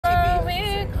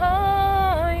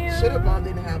Shoulda Bomb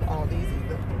didn't have all these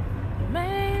either.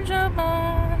 Major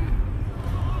Bomb.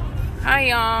 Hi,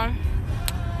 y'all.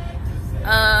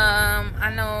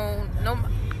 I know. No,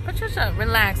 Patricia,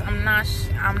 relax. I'm not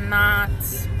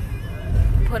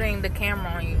putting the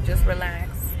camera on you. Just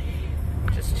relax.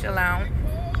 Just chill out.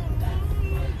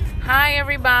 Hi,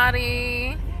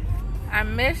 everybody. I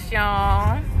miss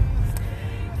y'all.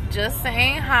 Just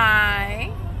saying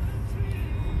hi.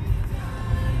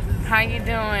 How you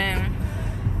doing?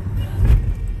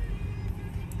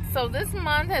 So this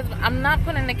month I'm not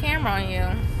putting the camera on you.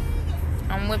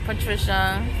 I'm with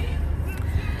Patricia.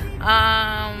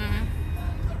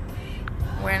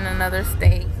 We're in another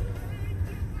state.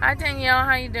 Hi, Danielle.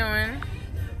 How you doing?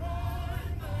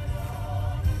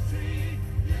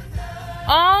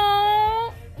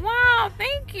 Oh, wow.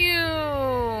 Thank you.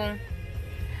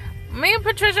 Me and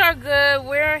Patricia are good.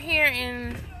 We're here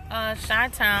in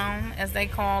Chi-Town, as they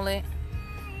call it.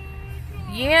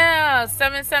 Yeah,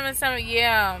 777.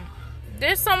 Yeah.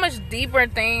 There's so much deeper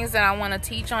things that I want to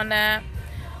teach on that.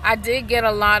 I did get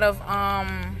a lot of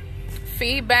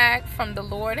feedback from the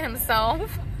Lord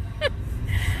himself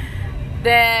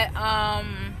that I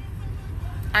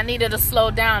needed to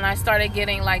slow down. I started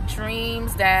getting like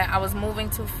dreams that I was moving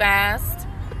too fast,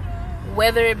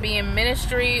 whether it be in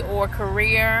ministry or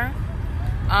career.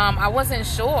 I wasn't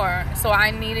sure, so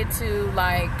I needed to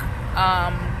like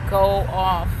go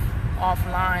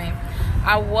offline.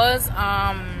 I was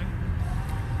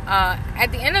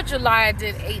at the end of July, I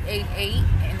did 888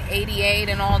 and 88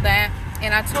 and all that,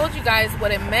 and I told you guys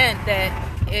what it meant, that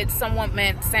it somewhat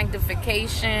meant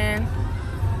sanctification,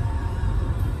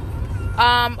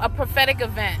 a prophetic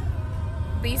event.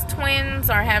 These twins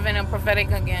are having a prophetic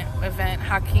event,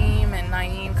 Hakeem and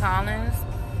Naeem Collins.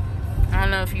 I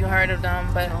don't know if you heard of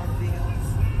them, but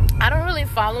I don't really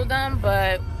follow them,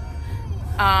 but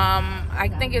I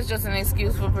think it's just an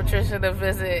excuse for Patricia to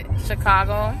visit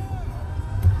Chicago.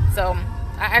 So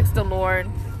I asked the Lord,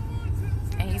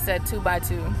 and he said 2 by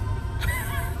 2.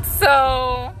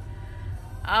 So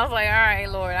I was like, all right,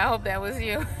 Lord, I hope that was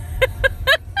you. I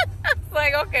was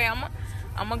like, okay, I'm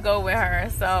gonna go with her.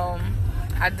 So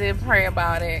I did pray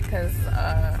about it, because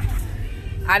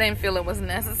I didn't feel it was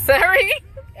necessary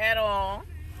at all.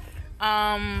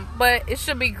 But it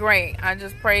should be great. I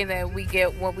just pray that we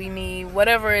get what we need,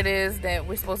 whatever it is that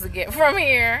we're supposed to get from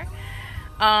here.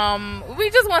 We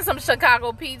just want some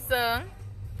Chicago pizza.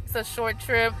 It's a short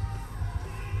trip.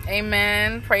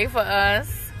 Amen. Pray for us.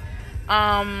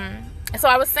 So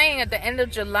I was saying, at the end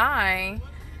of July,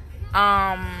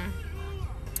 I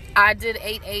did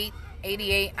 88.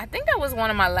 I think that was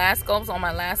one of my last scopes, on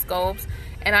my last scopes.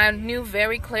 And I knew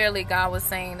very clearly God was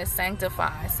saying to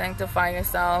sanctify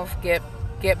yourself, get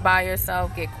by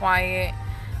yourself, get quiet,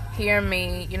 hear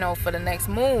me, for the next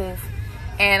move.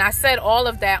 And I said all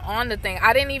of that on the thing.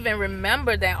 I didn't even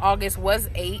remember that August was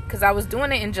 8, because I was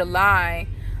doing it in July.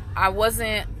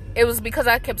 It was because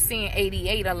I kept seeing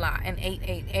 88 a lot and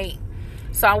 888.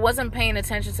 So I wasn't paying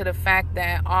attention to the fact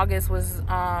that August was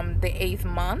the 8th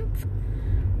month.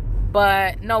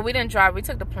 But no, we didn't drive. We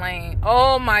took the plane.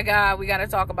 Oh my God, we got to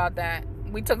talk about that.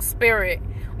 We took Spirit.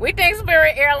 We think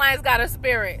Spirit Airlines got a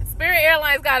Spirit. Spirit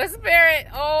Airlines got a Spirit.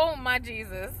 Oh my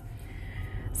Jesus.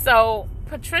 So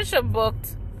Patricia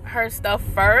booked her stuff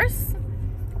first.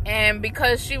 And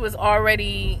because she was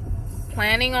already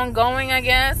planning on going, I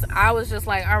guess, I was just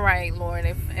like, all right, Lord,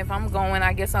 if I'm going,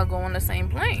 I guess I'll go on the same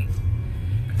plane.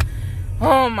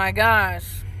 Oh my gosh.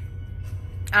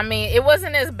 I mean, it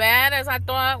wasn't as bad as I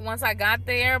thought once I got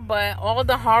there, but all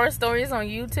the horror stories on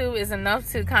YouTube is enough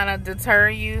to kind of deter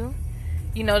you.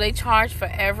 They charge for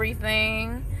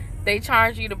everything. They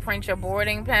charge you to print your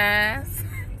boarding pass.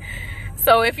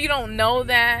 So if you don't know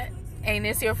that, and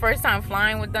it's your first time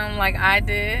flying with them like I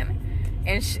did,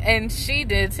 and she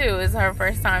did too, it's her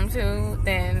first time too,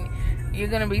 then you're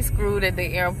going to be screwed at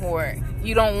the airport.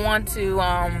 You don't want to,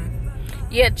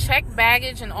 check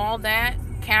baggage and all that.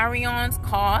 Carry-ons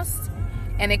cost,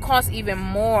 and it costs even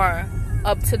more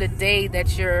up to the day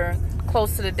that you're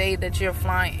close to the day that you're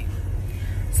flying.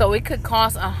 So it could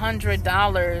cost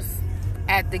 $100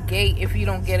 at the gate if you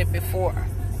don't get it before.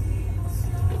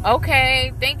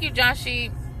 Okay, thank you,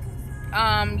 Joshi.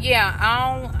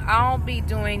 I'll be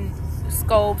doing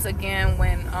scopes again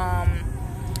when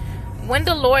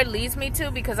the Lord leads me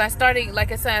to, because I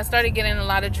started getting a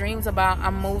lot of dreams about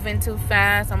I'm moving too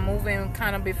fast. I'm moving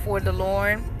kind of before the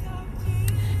Lord.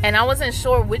 And I wasn't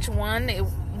sure which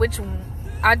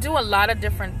I do a lot of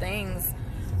different things.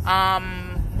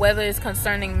 Whether it's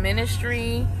concerning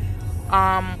ministry,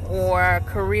 or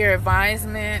career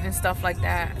advisement and stuff like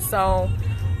that. So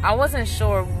I wasn't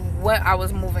sure what I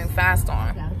was moving fast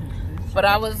on. But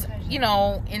I was, you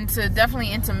know,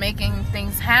 definitely into making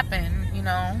things happen, you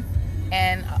know.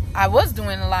 And I was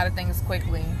doing a lot of things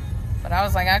quickly. But I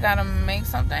was like, I gotta make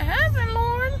something happen,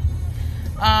 Lord.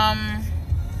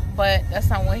 But that's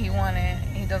not what he wanted.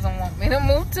 He doesn't want me to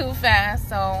move too fast.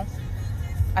 So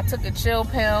I took a chill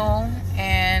pill.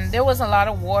 And there was a lot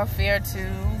of warfare too.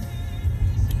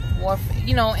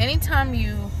 You know, anytime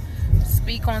you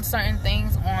speak on certain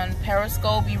things on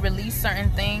Periscope, you release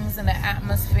certain things in the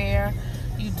atmosphere,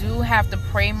 you do have to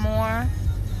pray more.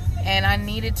 And I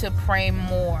needed to pray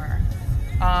more.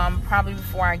 Probably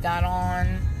before I got on,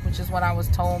 which is what I was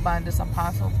told by this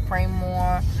apostle, pray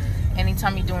more.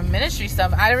 Anytime you're doing ministry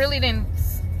stuff, I really didn't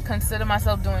consider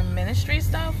myself doing ministry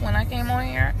stuff when I came on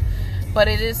here, but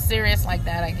it is serious like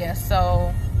that, I guess.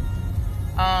 So,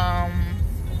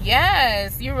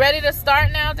 yes, you ready to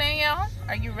start now, Danielle?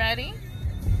 Are you ready?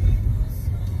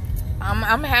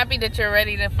 I'm happy that you're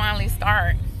ready to finally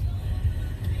start.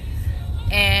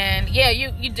 And yeah,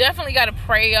 you definitely got to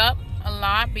pray up a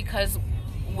lot, because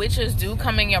witches do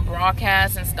come in your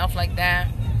broadcast and stuff like that.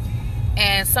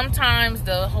 And sometimes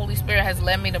the Holy Spirit has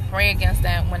led me to pray against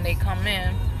that when they come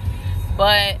in.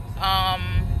 But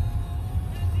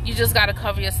you just got to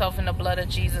cover yourself in the blood of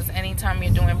Jesus anytime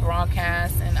you're doing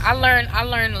broadcasts. And I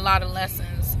learned a lot of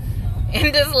lessons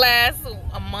in this last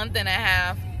a month and a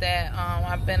half that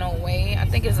I've been away. I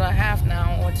think it's a half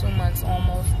now, or 2 months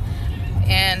almost.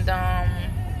 And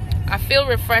I feel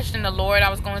refreshed in the Lord. I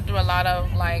was going through a lot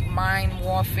of like mind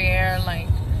warfare, like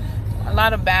a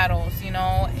lot of battles, you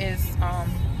know. Is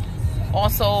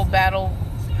also battle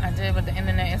I did with the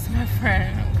internet. It's my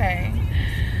friend. Okay.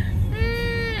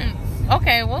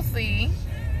 Okay, we'll see.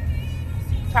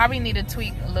 Probably need to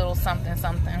tweak a little something.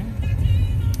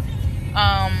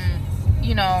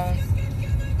 You know,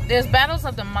 there's battles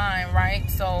of the mind, right?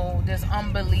 So there's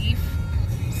unbelief.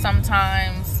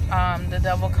 Sometimes the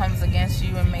devil comes against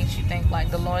you and makes you think like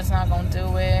the Lord's not going to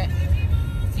do it.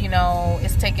 You know,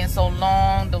 it's taking so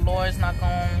long, the Lord's not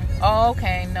going. Oh,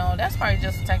 okay, no, that's probably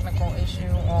just a technical issue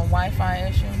or Wi-Fi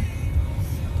issue.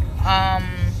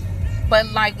 But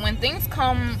like when things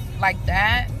come like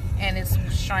that and it's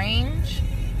strange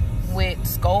with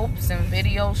scopes and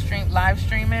live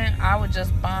streaming, I would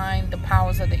just bind the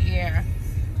powers of the air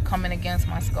coming against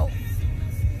my scope.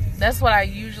 That's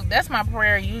my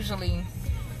prayer usually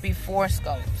before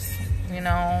scopes, you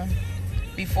know,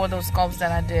 before those scopes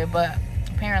that I did. But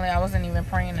apparently I wasn't even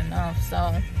praying enough.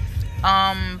 So,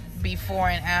 before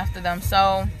and after them.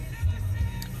 So,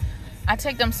 I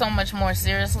take them so much more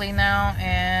seriously now.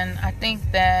 And I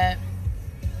think that,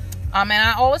 and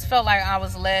I always felt like I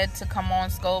was led to come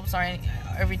on scopes or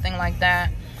everything like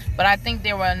that. But I think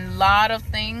there were a lot of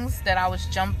things that I was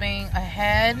jumping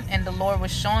ahead, and the Lord was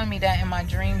showing me that in my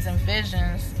dreams and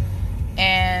visions.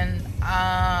 And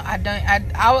I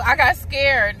got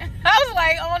scared. I was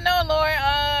like, "Oh no, Lord!"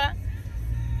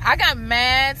 I got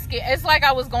mad, scared. It's like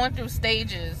I was going through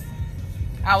stages.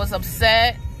 I was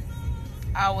upset.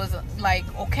 I was like,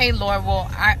 "Okay, Lord,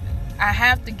 well, I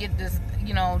have to get this,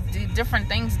 you know, different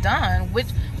things done.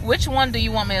 Which one do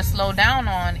you want me to slow down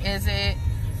on? Is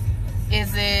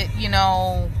it, you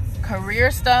know,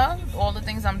 career stuff, all the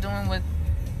things I'm doing with,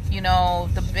 you know,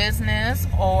 the business,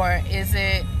 or is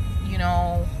it, you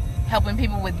know, helping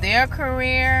people with their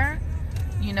career,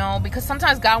 you know, because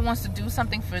sometimes God wants to do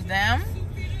something for them,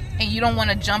 and you don't want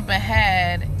to jump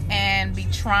ahead and be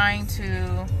trying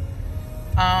to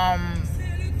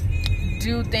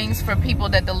do things for people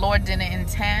that the Lord didn't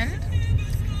intend.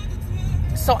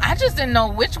 So I just didn't know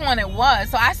which one it was.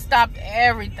 So I stopped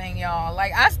everything, y'all.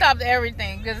 Like, I stopped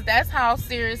everything, because that's how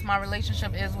serious my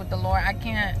relationship is with the Lord. I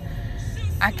can't,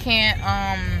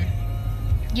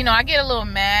 you know, I get a little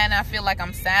mad. And I feel like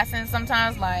I'm sassing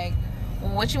sometimes. Like,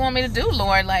 well, what you want me to do,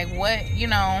 Lord? Like, what, you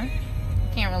know,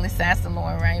 can't really sass the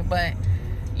Lord, right? But,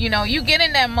 you know, you get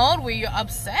in that mode where you're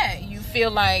upset. You feel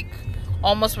like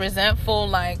almost resentful.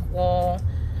 Like, well,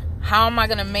 how am I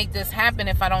going to make this happen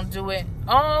if I don't do it?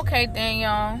 Oh, okay,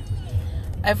 Danielle.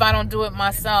 If I don't do it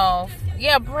myself.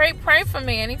 Yeah, pray for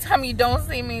me. Anytime you don't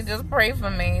see me, just pray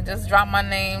for me. Just drop my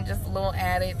name. Just a little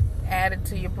added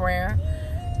to your prayer.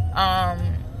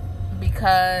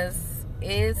 Because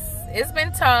it's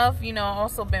been tough. You know,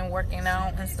 also been working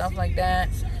out and stuff like that.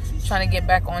 Trying to get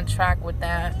back on track with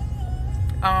that.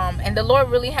 And the Lord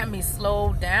really had me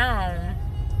slow down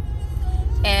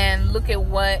and look at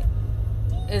what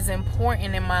is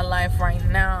important in my life right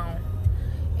now.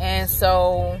 And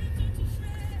so,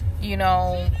 you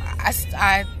know,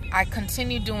 I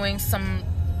continue doing some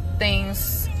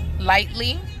things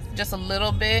lightly, just a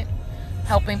little bit,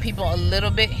 helping people a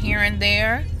little bit here and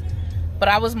there. But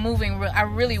I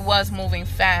really was moving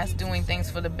fast, doing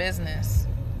things for the business.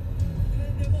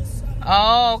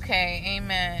 Okay,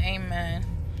 amen.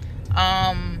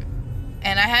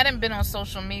 And I hadn't been on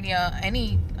social media,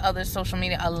 any other social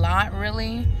media, a lot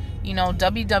really. You know,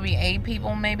 WWA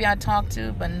people maybe I talked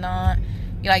to, but not,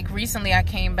 like, recently I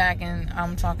came back and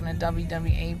I'm talking to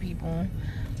WWA people,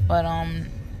 but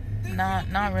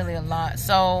not really a lot.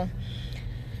 So,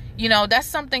 you know, that's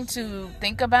something to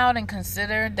think about and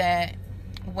consider, that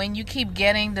when you keep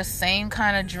getting the same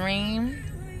kind of dream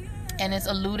and it's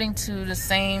alluding to the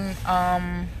same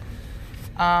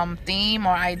theme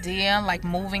or idea, like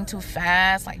moving too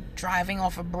fast, like driving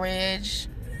off a bridge,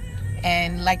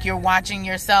 and like you're watching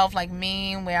yourself, like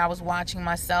me, where I was watching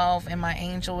myself and my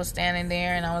angel was standing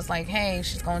there and I was like, hey,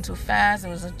 she's going too fast. It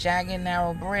was a jagged,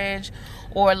 narrow bridge.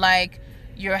 Or like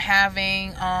you're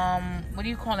having what do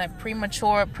you call that,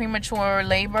 premature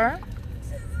labor.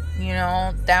 You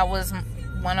know, that was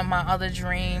one of my other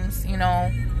dreams, you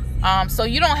know. So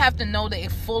you don't have to know the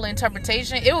full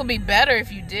interpretation. It would be better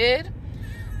if you did.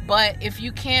 But if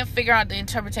you can't figure out the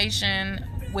interpretation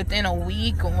within a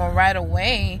week or right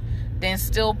away, then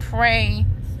still pray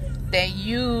that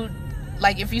you,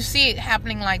 like, if you see it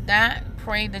happening like that,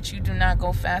 pray that you do not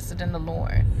go faster than the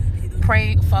Lord.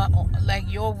 Pray for,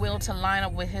 like, your will to line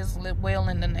up with his will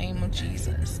in the name of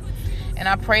Jesus. And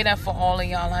I pray that for all of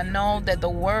y'all. I know that the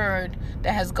word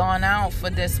that has gone out for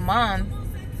this month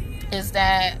is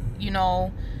that, you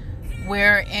know,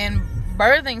 we're in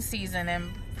birthing season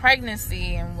and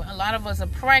pregnancy, and a lot of us are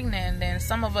pregnant, and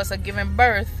some of us are giving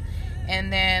birth.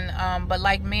 And then, but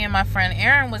like me and my friend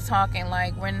Aaron was talking,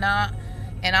 like, we're not,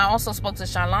 and I also spoke to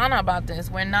Shalana about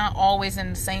this, we're not always in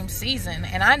the same season.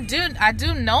 And I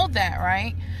do know that,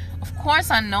 right? Of course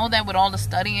I know that with all the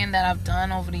studying that I've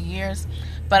done over the years,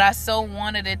 but I so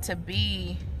wanted it to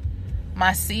be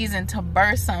my season to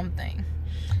birth something.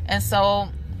 And so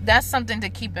that's something to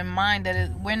keep in mind,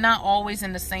 that we're not always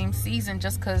in the same season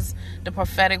just because the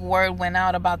prophetic word went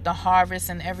out about the harvest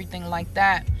and everything like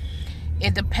that.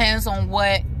 It depends on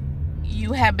what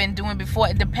you have been doing before.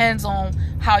 It depends on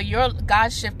how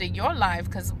God shifted your life,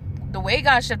 because the way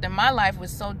God shifted my life was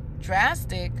so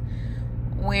drastic,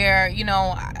 where, you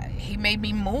know, he made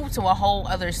me move to a whole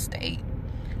other state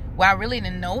where I really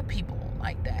didn't know people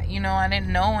like that. You know, I didn't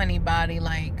know anybody,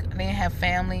 like, I didn't have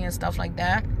family and stuff like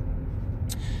that.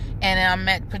 And then I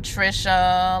met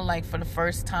Patricia, like, for the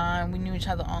first time. We knew each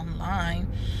other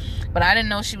online, but I didn't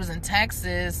know she was in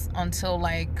Texas until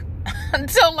like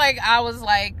I was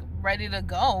like ready to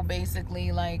go,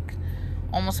 basically, like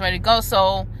almost ready to go.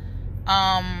 So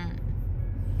and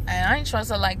I didn't trust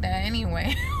her like that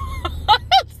anyway.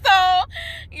 So,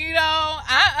 you know,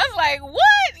 I was like,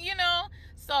 what? You know,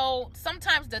 so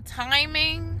sometimes the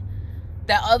timing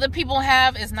that other people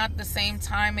have is not the same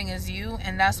timing as you.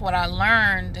 And that's what I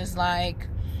learned, is like,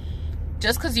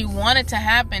 just because you want it to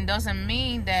happen doesn't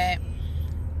mean that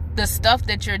the stuff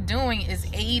that you're doing is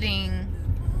aiding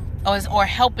or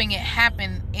helping it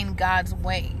happen in God's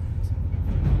way.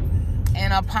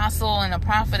 An apostle and a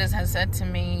prophetess has said to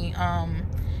me,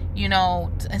 you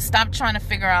know, stop trying to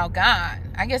figure out God.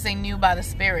 I guess they knew by the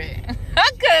Spirit,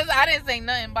 because I didn't say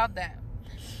nothing about that.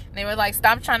 They were like,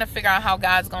 stop trying to figure out how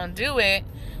God's going to do it.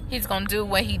 He's going to do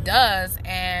what he does.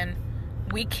 And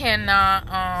we cannot,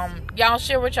 y'all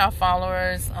share with y'all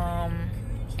followers,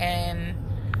 and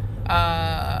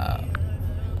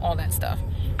all that stuff.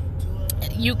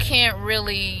 You can't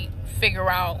really figure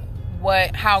out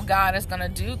how God is going to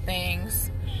do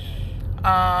things.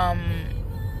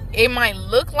 It might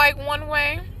look like one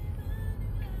way,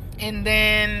 and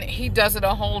then he does it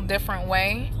a whole different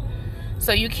way.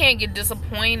 So you can't get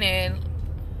disappointed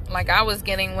like I was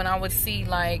getting when I would see,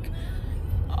 like,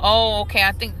 oh, okay,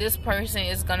 I think this person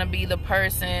is going to be the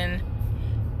person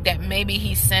that maybe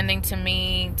he's sending to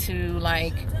me to,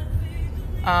 like,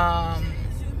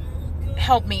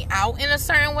 help me out in a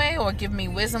certain way, or give me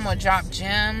wisdom, or drop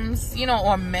gems, you know,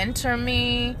 or mentor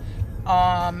me,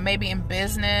 maybe in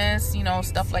business, you know,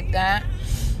 stuff like that.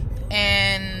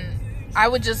 And I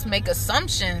would just make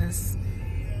assumptions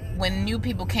when new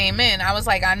people came in. I was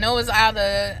like, I know it's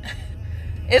either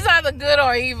good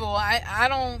or evil. I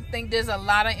don't think there's a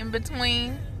lot of in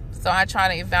between. So I try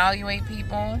to evaluate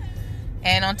people,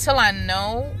 and until I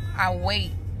know, I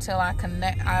wait till I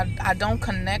connect. I don't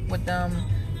connect with them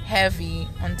heavy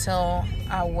until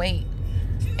I wait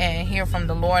and hear from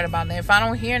the Lord about it. If I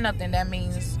don't hear nothing, that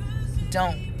means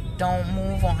don't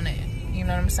move on it. You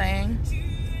know what I'm saying?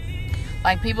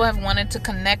 Like, people have wanted to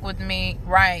connect with me,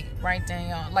 right,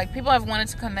 Danielle. Like, people have wanted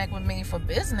to connect with me for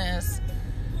business,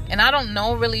 and I don't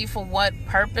know really for what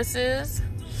purposes.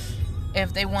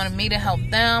 if they wanted me to help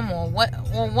them or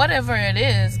whatever it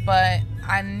is. But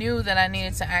I knew that I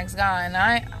needed to ask God, and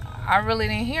I really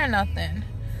didn't hear nothing.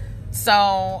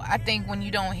 So I think when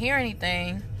you don't hear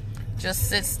anything, just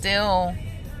sit still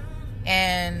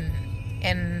and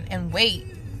wait.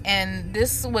 And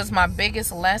this was my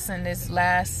biggest lesson this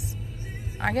last,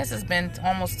 I guess it's been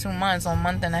almost 2 months, or a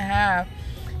month and a half,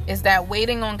 is that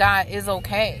waiting on God is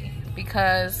okay,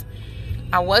 because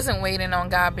I wasn't waiting on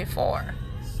God before.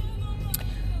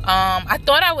 I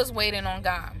thought I was waiting on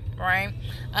God, right?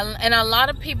 And a lot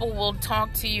of people will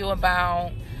talk to you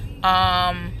about,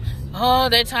 oh,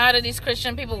 they're tired of these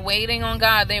Christian people waiting on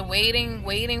God. They're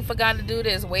waiting for God to do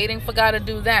this, waiting for God to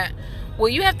do that. Well,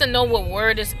 you have to know what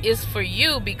word is for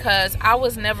you, because I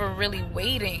was never really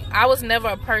waiting. I was never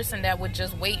a person that would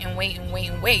just wait and wait and wait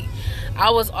and wait. I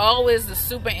was always the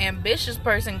super ambitious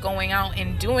person going out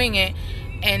and doing it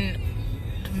and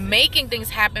making things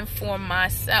happen for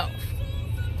myself.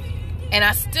 And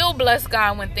I still bless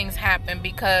God when things happen,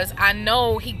 because I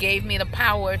know He gave me the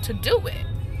power to do it.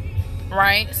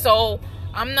 Right? So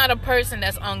I'm not a person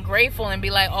that's ungrateful and be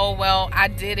like, oh, well, I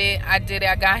did it, I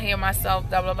got here myself,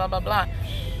 blah, blah, blah, blah, blah.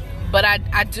 But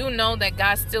I do know that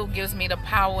God still gives me the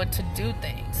power to do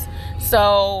things.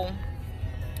 So,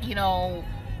 you know,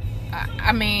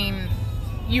 I mean,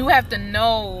 you have to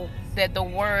know that the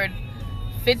word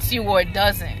fits you or it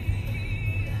doesn't.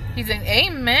 He's an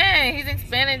amen. He's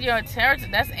expanded your territory.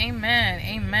 That's amen.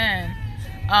 Amen.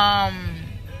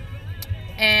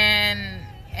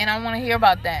 And I want to hear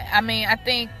about that. I mean, I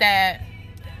think that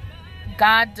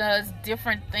God does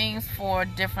different things for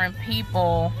different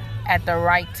people at the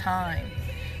right time.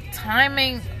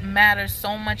 Timing matters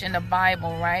so much in the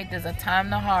Bible, right? There's a time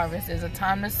to harvest. There's a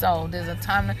time to sow. There's a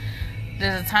time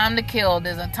to kill.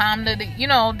 There's a time to, you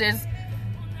know,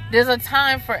 there's a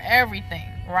time for everything,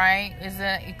 right? Is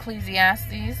it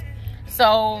Ecclesiastes?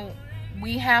 So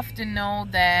we have to know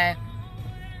that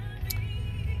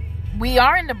we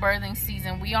are in the birthing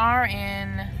season. We are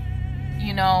in,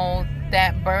 you know,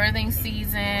 that birthing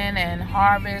season and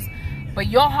harvest. But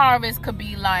your harvest could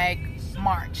be like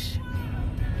March.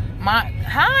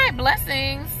 Hi,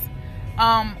 blessings.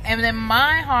 And then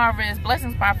my harvest,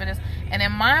 blessings, prophetess. And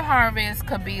then my harvest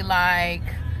could be like,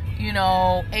 you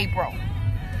know, April.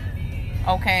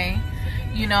 Okay?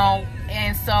 You know,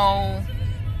 and so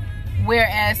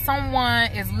whereas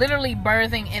someone is literally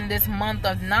birthing in this month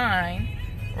of 9,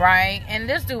 right? And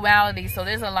there's duality, so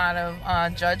there's a lot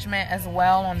of judgment as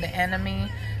well on the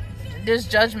enemy. There's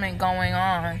judgment going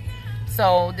on.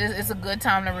 So this is a good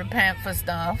time to repent for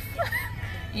stuff.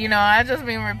 You know, I just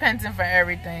been repenting for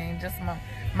everything. Just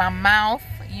my mouth,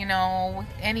 you know,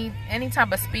 any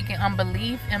type of speaking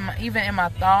unbelief, even in my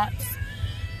thoughts.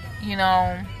 You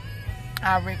know,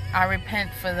 I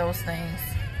repent for those things.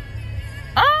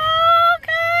 Oh,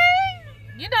 okay.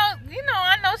 You know,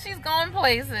 I know she's going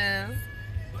places.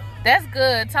 That's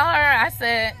good. Tell her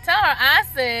I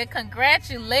said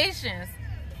congratulations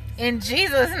in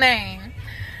Jesus' name.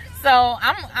 So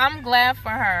I'm glad for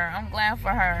her. I'm glad for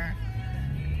her.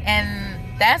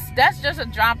 And that's just a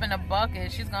drop in the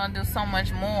bucket. She's gonna do so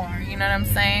much more. You know what I'm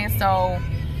saying? So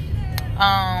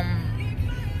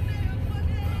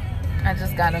I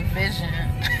just got a vision.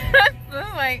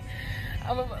 It's like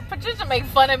Patricia makes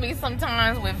fun of me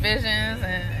sometimes with visions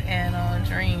and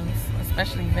dreams,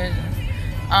 especially visions.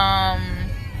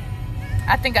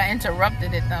 I think I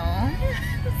interrupted it though.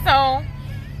 So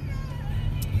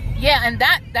yeah, and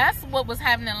that's what was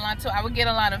happening a lot too. I would get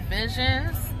a lot of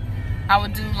visions. I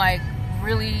would do like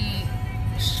really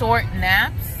short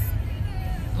naps,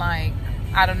 like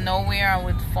out of nowhere I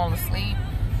would fall asleep,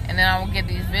 and then I would get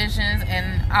these visions,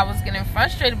 and I was getting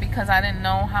frustrated because I didn't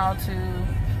know how to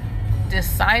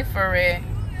decipher it.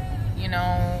 You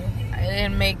know, it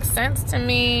didn't make sense to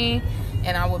me,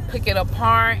 and I would pick it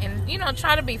apart and, you know,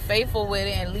 try to be faithful with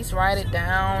it and at least write it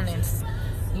down and,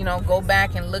 you know, go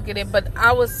back and look at it. But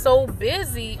I was so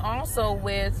busy also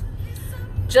with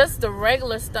just the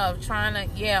regular stuff, trying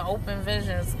to, open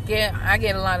visions. I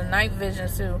get a lot of night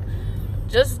visions too.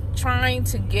 Just trying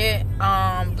to get,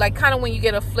 like kind of when you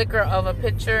get a flicker of a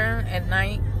picture at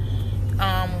night,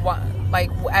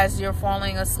 like as you're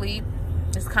falling asleep,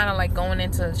 it's kind of like going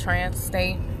into a trance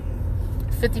state.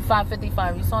 55,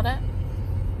 you saw that?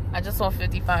 I just saw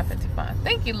 55.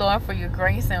 Thank you, Lord, for your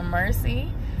grace and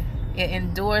mercy. It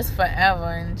endures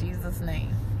forever in Jesus'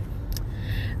 name.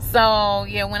 So,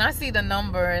 yeah, when I see the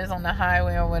numbers on the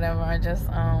highway or whatever, I just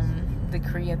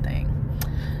decree a thing.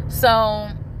 So,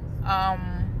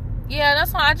 yeah,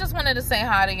 that's why I just wanted to say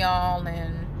hi to y'all.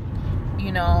 And,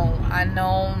 you know, I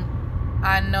know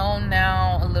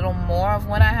now a little more of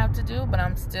what I have to do, but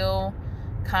I'm still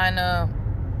kind of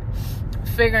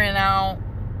figuring out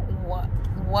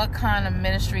what kind of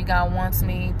ministry God wants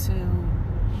me to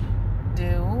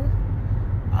do.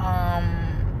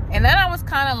 And then I was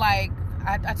kind of like,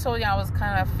 I told you I was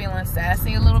kind of feeling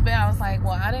sassy a little bit. I was like,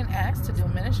 well, I didn't ask to do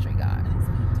ministry, God.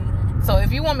 So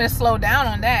if you want me to slow down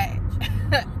on that,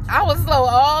 I was slow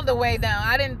all the way down.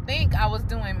 I didn't think I was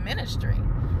doing ministry.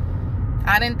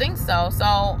 I didn't think so. So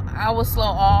I was slow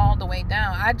all the way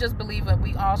down. I just believe that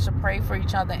we all should pray for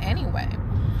each other anyway.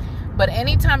 But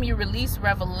anytime you release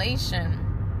revelation,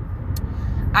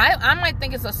 I might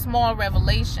think it's a small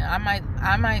revelation. I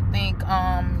might think,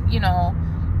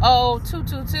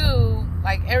 222,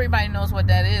 like everybody knows what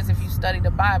that is if you study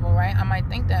the Bible, right? I might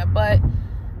think that, but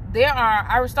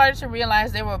I started to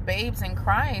realize there were babes in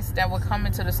Christ that would come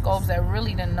into the scopes that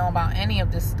really didn't know about any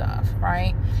of this stuff,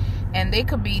 right? And they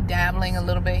could be dabbling a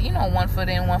little bit, 1 foot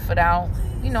in, 1 foot out.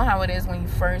 You know how it is when you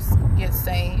first get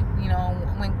saved,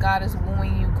 when God is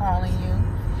wooing you, calling you.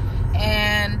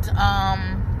 And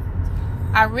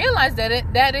I realized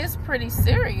that is pretty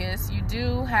serious. You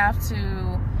do have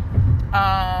to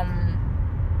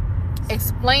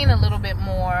explain a little bit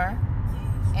more,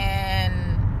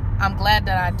 and I'm glad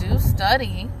that I do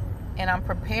study and I'm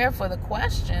prepared for the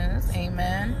questions.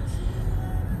 Amen.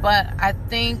 But I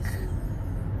think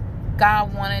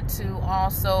God wanted to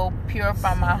also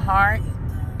purify my heart,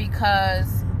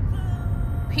 because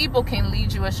people can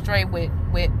lead you astray with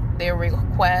their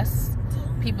requests.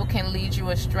 People can lead you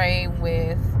astray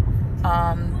with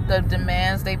the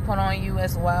demands they put on you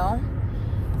as well.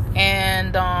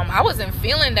 And I wasn't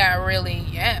feeling that really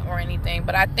yet or anything,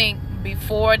 but I think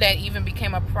before that even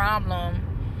became a problem,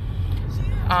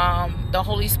 the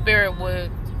Holy Spirit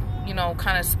would,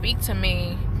 kind of speak to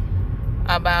me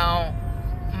about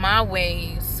my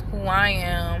ways, who I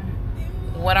am,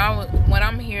 what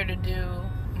I'm here to do,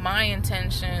 my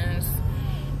intentions,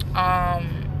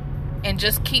 and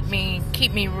just keep me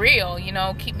real,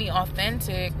 keep me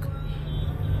authentic.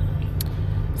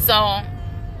 So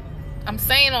I'm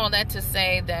saying all that to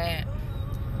say that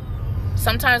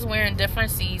sometimes we're in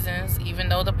different seasons, even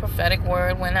though the prophetic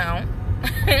word went out.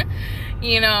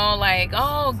 Like,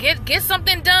 oh, get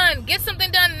something done. Get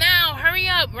something done now. Hurry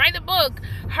up. Write a book.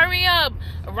 Hurry up.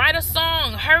 Write a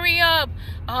song. Hurry up.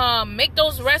 Make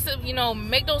those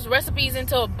recipes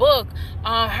into a book.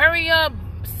 Hurry up.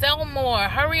 Sell more.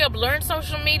 Hurry up. Learn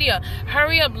social media.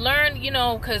 Hurry up. Learn,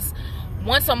 because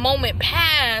once a moment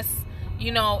pass,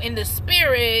 in the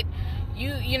spirit,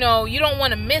 you don't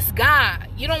want to miss God.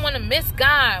 You don't want to miss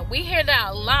God. We hear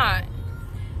that a lot.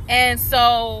 And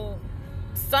so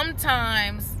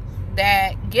sometimes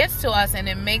that gets to us and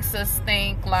it makes us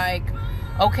think like,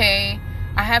 okay,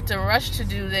 I have to rush to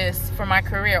do this for my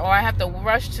career, or I have to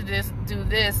rush to do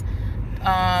this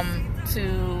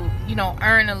to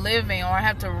earn a living, or I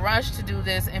have to rush to do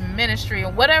this in ministry,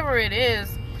 or whatever it is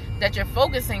that you're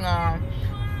focusing on.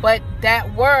 But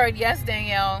that word, yes,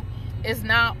 Danielle, is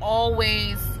not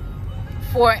always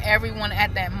for everyone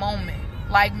at that moment.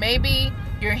 Like, maybe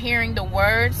you're hearing the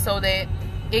word so that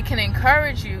it can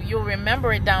encourage you. You'll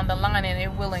remember it down the line, and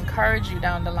it will encourage you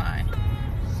down the line.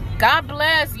 God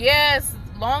bless. Yes,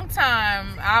 long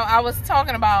time. I was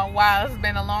talking about, wow, it's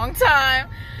been a long time,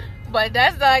 but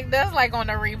that's like on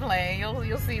the replay.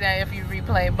 You'll see that if you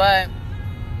replay. But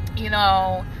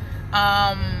yeah.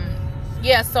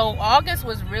 So August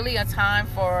was really a time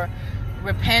for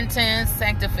repentance,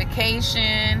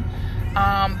 sanctification,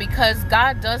 because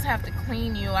God does have to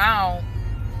clean you out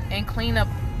and clean up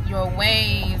your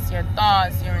ways, your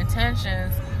thoughts, your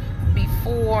intentions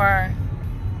before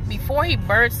he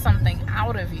births something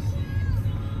out of you,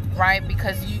 right?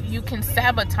 Because you can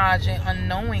sabotage it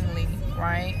unknowingly,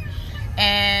 right?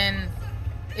 And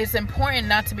it's important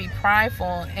not to be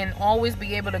prideful and always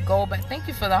be able to go back. Thank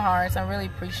you for the hearts. I really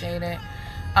appreciate it.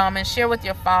 And share with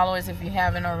your followers if you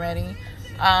haven't already.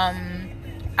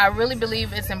 I really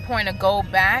believe it's important to go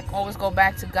back, always go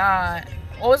back to God,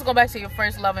 always go back to your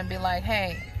first love and be like,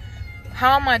 hey,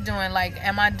 how am I doing? Like,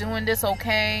 am I doing this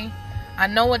okay? I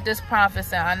know what this prophet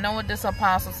said. I know what this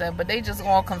apostle said, but they just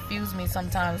all confuse me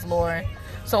sometimes, Lord.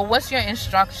 So what's your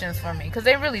instructions for me? Because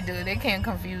they really do. They can't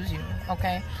confuse you,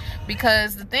 okay?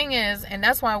 Because the thing is, and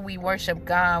that's why we worship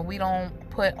God, we don't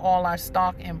put all our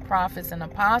stock in prophets and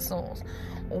apostles.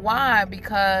 Why?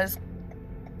 Because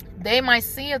they might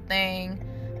see a thing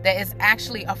that is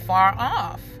actually afar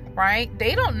off, right?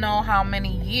 They don't know how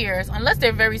many years, unless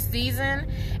they're very seasoned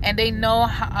and they know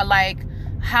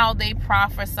how they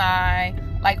prophesy.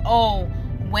 Like, oh,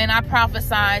 when I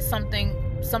prophesy, something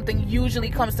usually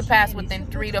comes to pass within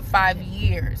 3 to 5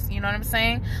 years. You know what I'm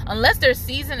saying? Unless they're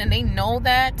seasoned and they know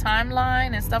that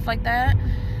timeline and stuff like that,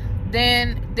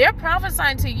 then they're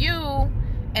prophesying to you,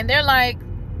 and they're like,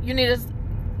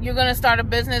 you're gonna start a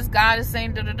business. God is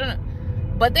saying da-da-da.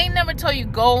 But they never tell you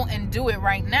go and do it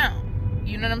right now.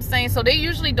 You know what I'm saying? So they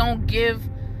usually don't give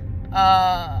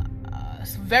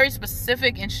very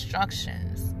specific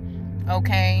instructions.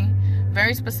 Okay,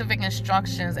 very specific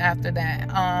instructions after that.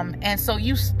 And so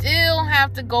you still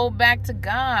have to go back to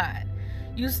God.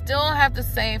 You still have to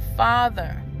say,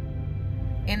 Father,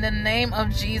 in the name of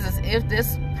Jesus, if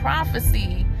this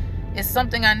prophecy is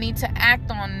something I need to act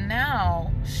on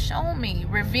now, show me,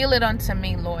 reveal it unto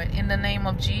me, Lord, in the name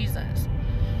of Jesus.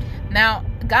 Now,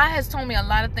 God has told me a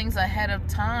lot of things ahead of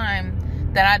time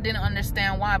that I didn't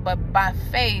understand why, but by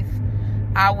faith,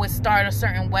 I would start a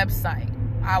certain website.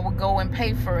 I would go and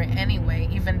pay for it anyway,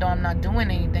 even though I'm not doing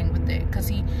anything with it, because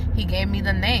he gave me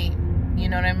the name. You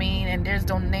know what I mean? And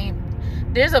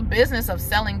there's a business of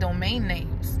selling domain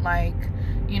names. Like,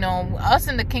 you know, us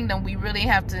in the kingdom, we really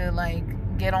have to like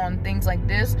get on things like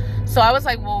this. So I was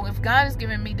like, well, if God is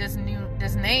giving me this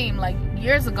name, like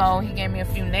years ago, he gave me a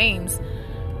few names.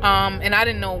 And I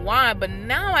didn't know why, but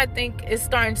now I think it's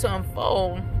starting to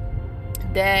unfold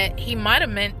that he might have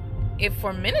meant it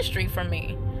for ministry for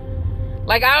me.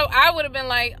 Like I would have been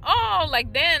like, oh,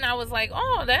 like then I was like,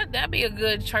 oh, that'd be a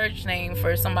good church name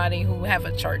for somebody who have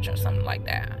a church or something like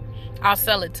that. I'll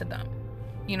sell it to them.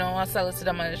 You know, I'll sell it to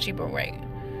them at a cheaper rate.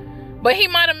 But he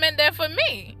might have meant that for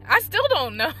me. I still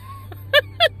don't know.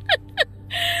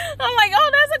 I'm like,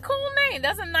 oh, that's a cool name.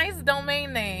 That's a nice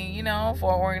domain name, you know,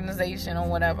 for an organization or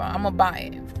whatever. I'm going to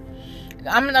buy it.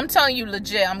 I'm telling you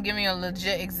legit. I'm giving you a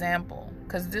legit example.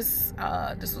 Because this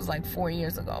was like 4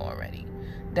 years ago already.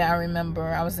 That I remember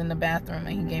I was in the bathroom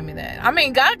and he gave me that. I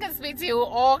mean, God can speak to you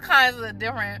all kinds of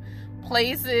different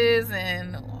places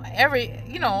and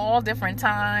all different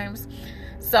times.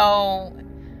 So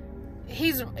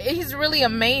he's really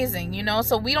amazing, you know.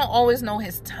 So we don't always know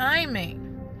his timing.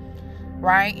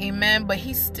 Right? Amen. But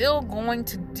he's still going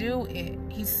to do it.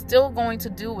 He's still going to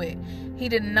do it. He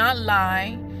did not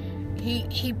lie.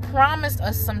 He promised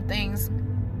us some things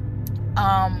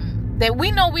that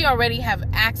we know we already have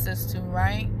access to,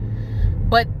 right?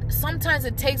 But sometimes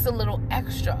it takes a little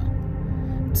extra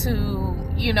to,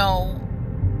 you know,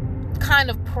 kind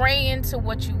of pray into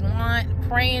what you want,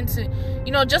 pray into,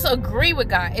 you know, just agree with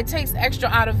God. It takes extra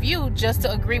out of you just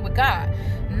to agree with God.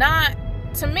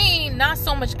 To me, not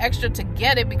so much extra to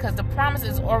get it, because the promise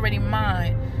is already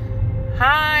mine.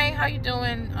 Hi, how you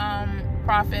doing,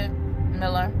 Prophet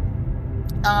Miller?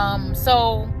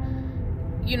 So,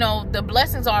 you know, the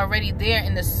blessings are already there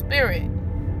in the spirit,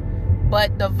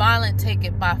 but the violent take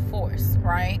it by force,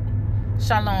 right?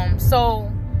 Shalom. So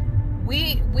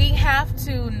we have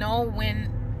to know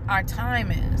when our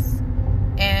time is.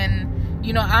 And,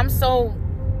 you know, I'm so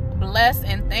blessed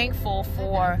and thankful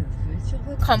for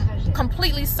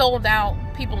completely sold out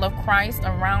people of Christ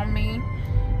around me.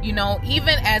 You know,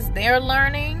 even as they're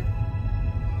learning,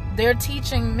 they're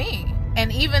teaching me,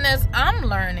 and even as I'm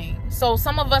learning. So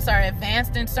some of us are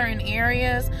advanced in certain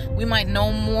areas. We might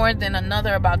know more than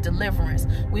another about deliverance.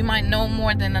 We might know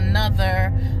more than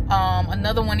another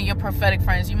one of your prophetic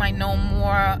friends. You might know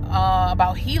more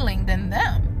about healing than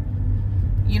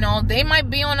them. You know, they might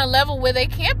be on a level where they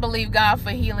can't believe God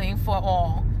for healing for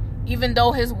all, even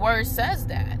though his word says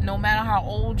that. No matter how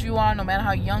old you are, no matter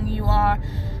how young you are,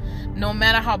 no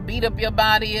matter how beat up your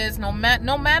body is, no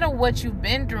matter what you've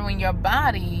been through in your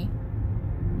body,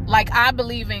 like, I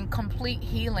believe in complete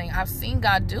healing. I've seen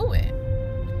God do it.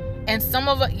 And some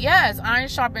of it, yes, iron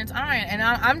sharpens iron. And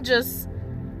I'm just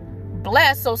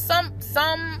blessed. So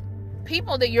some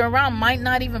people that you're around might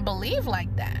not even believe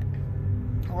like that,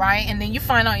 right? And then you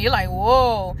find out, you're like,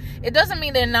 whoa. It doesn't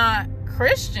mean they're not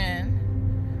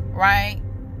Christian, right?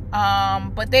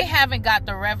 But they haven't got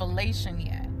the revelation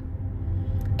yet.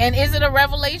 And is it a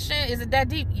revelation? Is it that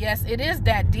deep? Yes, it is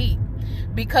that deep.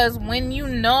 Because when you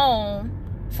know,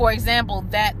 for example,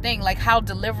 that thing, like how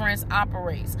deliverance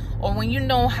operates, or when you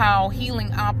know how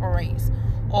healing operates,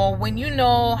 or when you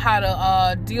know how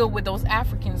to deal with those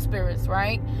African spirits,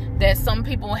 right? That some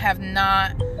people have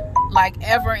not, like,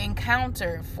 ever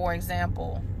encountered, for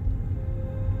example.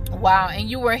 Wow. And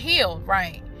you were healed,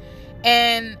 right?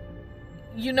 And,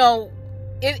 you know,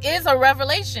 it is a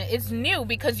revelation. It's new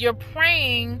because you're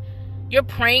praying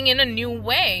in a new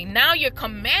way. Now you're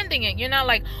commanding it. You're not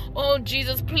like, oh,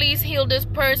 Jesus, please heal this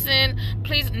person.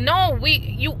 Please. No,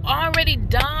 you already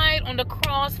died on the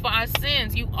cross for our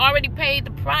sins. You already paid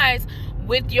the price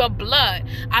with your blood.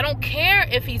 I don't care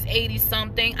if he's 80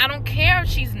 something. I don't care if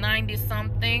she's 90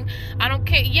 something. I don't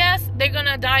care. Yes, they're going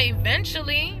to die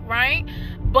eventually, right?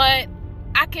 But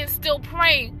I can still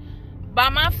pray by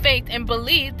my faith and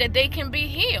believe that they can be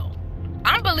healed.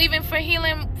 I'm believing for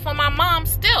healing for my mom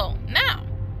still now.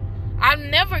 I've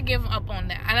never given up on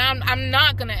that, and I'm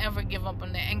not gonna ever give up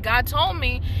on that. And God told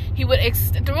me He would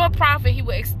through a prophet, He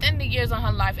would extend the years on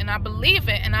her life, and I believe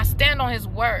it, and I stand on His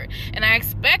word, and I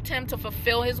expect Him to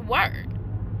fulfill His word.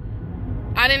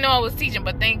 I didn't know I was teaching,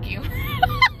 but thank you.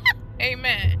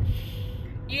 Amen.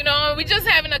 You know, we just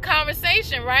having a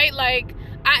conversation, right? Like,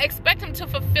 I expect Him to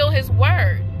fulfill His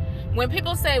word. When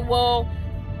people say, well,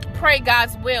 pray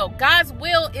God's will. God's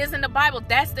will is in the Bible.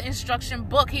 That's the instruction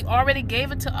book. He already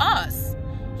gave it to us.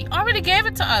 He already gave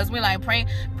it to us. We're like,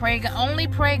 only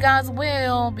pray God's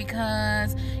will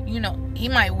because, you know, He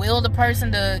might will the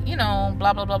person to, you know,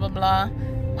 blah, blah, blah, blah, blah.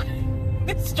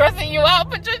 It's stressing you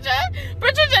out, Patricia?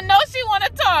 Patricia knows she want to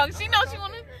talk. She knows she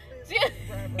want to...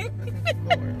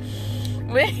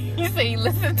 You say you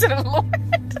listen to the Lord.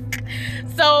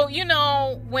 So, you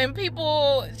know, when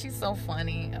people... She's so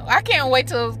funny. I can't wait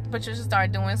till Patricia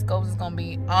start doing scopes. It's going to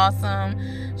be awesome.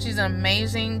 She's an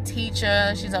amazing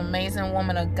teacher. She's an amazing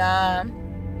woman of God.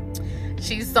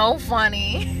 She's so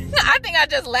funny. I think I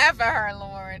just laugh at her,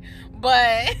 Lord.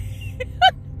 But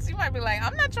she might be like,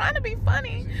 I'm not trying to be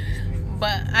funny.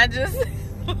 But I just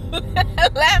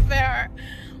laugh at her.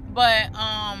 But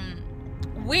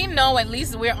we know at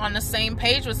least we're on the same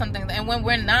page with something. And when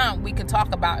we're not, we can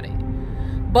talk about it.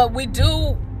 But we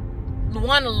do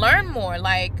want to learn more.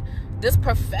 Like this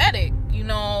prophetic, you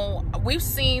know, we've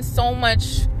seen so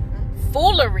much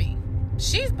foolery.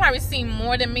 She's probably seen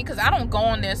more than me because I don't go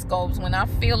on their scopes when I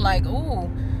feel like,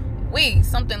 ooh, wait,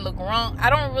 something look wrong.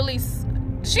 I don't really...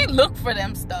 She looked for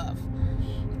them stuff.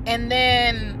 And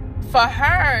then for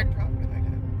her...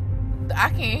 I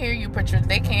can't hear you, Patricia.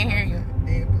 They can't hear you.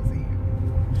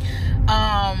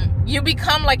 You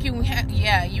become like you...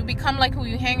 you become like who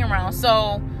you hang around.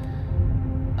 So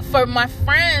for my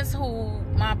friends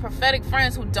my prophetic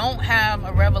friends who don't have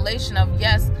a revelation of,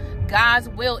 yes, God's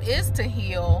will is to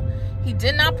heal... He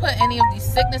did not put any of these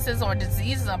sicknesses or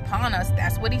diseases upon us.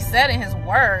 That's what He said in His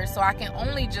word. So I can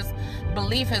only just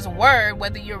believe His word,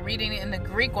 whether you're reading it in the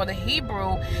Greek or the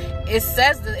Hebrew. It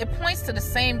says that it points to the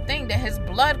same thing, that His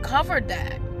blood covered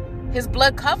that. His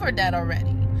blood covered that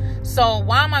already. So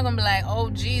why am I going to be like, oh,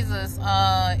 Jesus,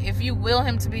 if you will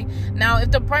Him to be... Now,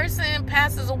 if the person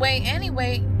passes away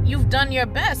anyway, you've done your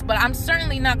best. But I'm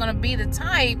certainly not going to be the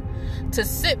type to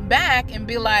sit back and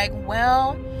be like,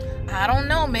 well... I don't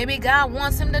know. Maybe God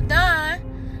wants him to die.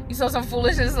 You saw some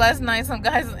foolishness last night. Some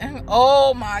guys,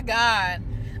 oh my God.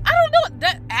 I don't know.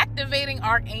 That activating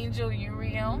Archangel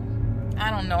Uriel. I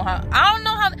don't know how.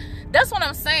 That's what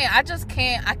I'm saying. I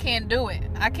can't do it.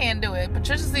 I can't do it.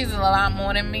 Patricia sees a lot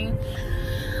more than me.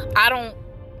 I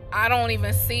don't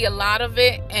even see a lot of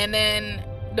it. And then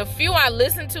the few I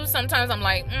listen to, sometimes I'm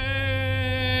like,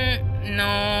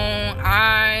 no,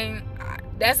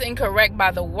 that's incorrect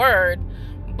by the word.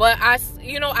 But I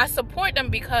support them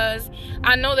because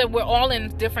I know that we're all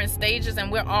in different stages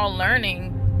and we're all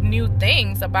learning new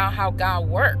things about how God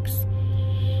works.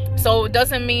 So it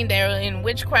doesn't mean they're in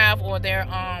witchcraft or they're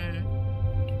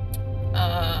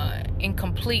in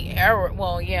complete error.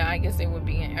 Well, yeah, I guess they would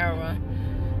be in error.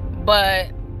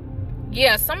 But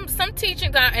yeah, some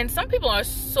teaching, and some people are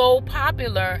so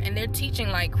popular and they're teaching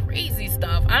like crazy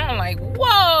stuff. I'm like,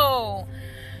 whoa,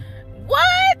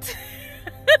 what?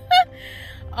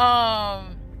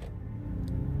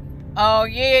 Oh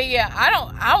yeah.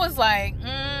 I was like,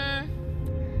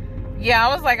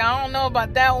 I don't know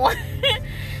about that one.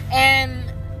 And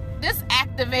this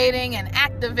activating and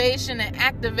activation,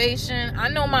 I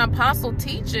know my apostle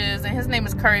teaches, and his name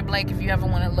is Curry Blake, if you ever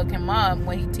want to look him up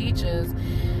when he teaches.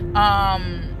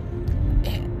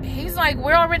 He's like,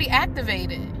 we're already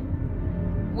activated.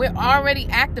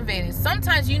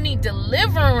 Sometimes you need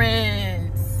deliverance.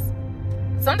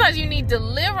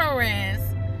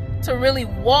 To really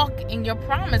walk in your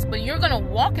promise, but you're going to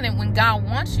walk in it when God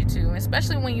wants you to,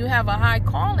 especially when you have a high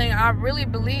calling. I really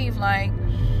believe, like,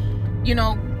 you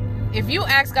know, if you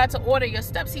ask God to order your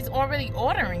steps, He's already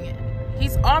ordering it.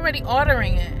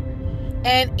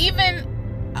 And even,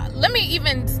 let me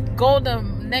even go the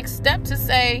next step to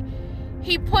say,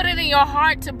 He put it in your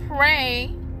heart to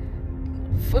pray,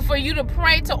 for you to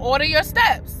pray to order your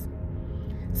steps.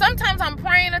 Sometimes I'm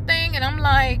praying a thing and I'm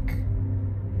like,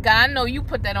 God, I know you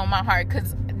put that on my heart,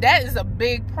 because that is a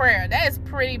big prayer. That is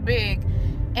pretty big.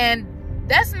 And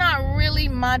that's not really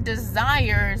my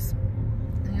desires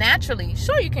naturally.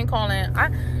 Sure, you can call in.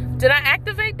 Did I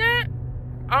activate that?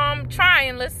 Try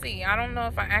and let's see. I don't know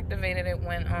if I activated it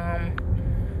when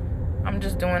I'm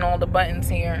just doing all the buttons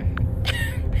here.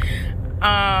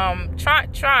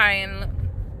 Try and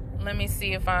let me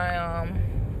see if I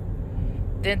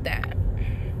did that.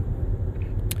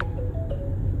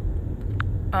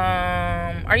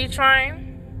 Are you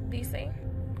trying, DC?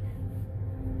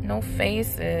 No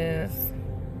faces.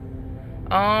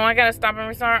 Oh, I gotta stop and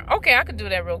restart. Okay, I could do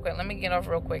that real quick. Let me get off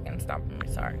real quick and stop and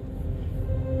restart.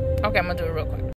 Okay, I'm gonna do it real quick.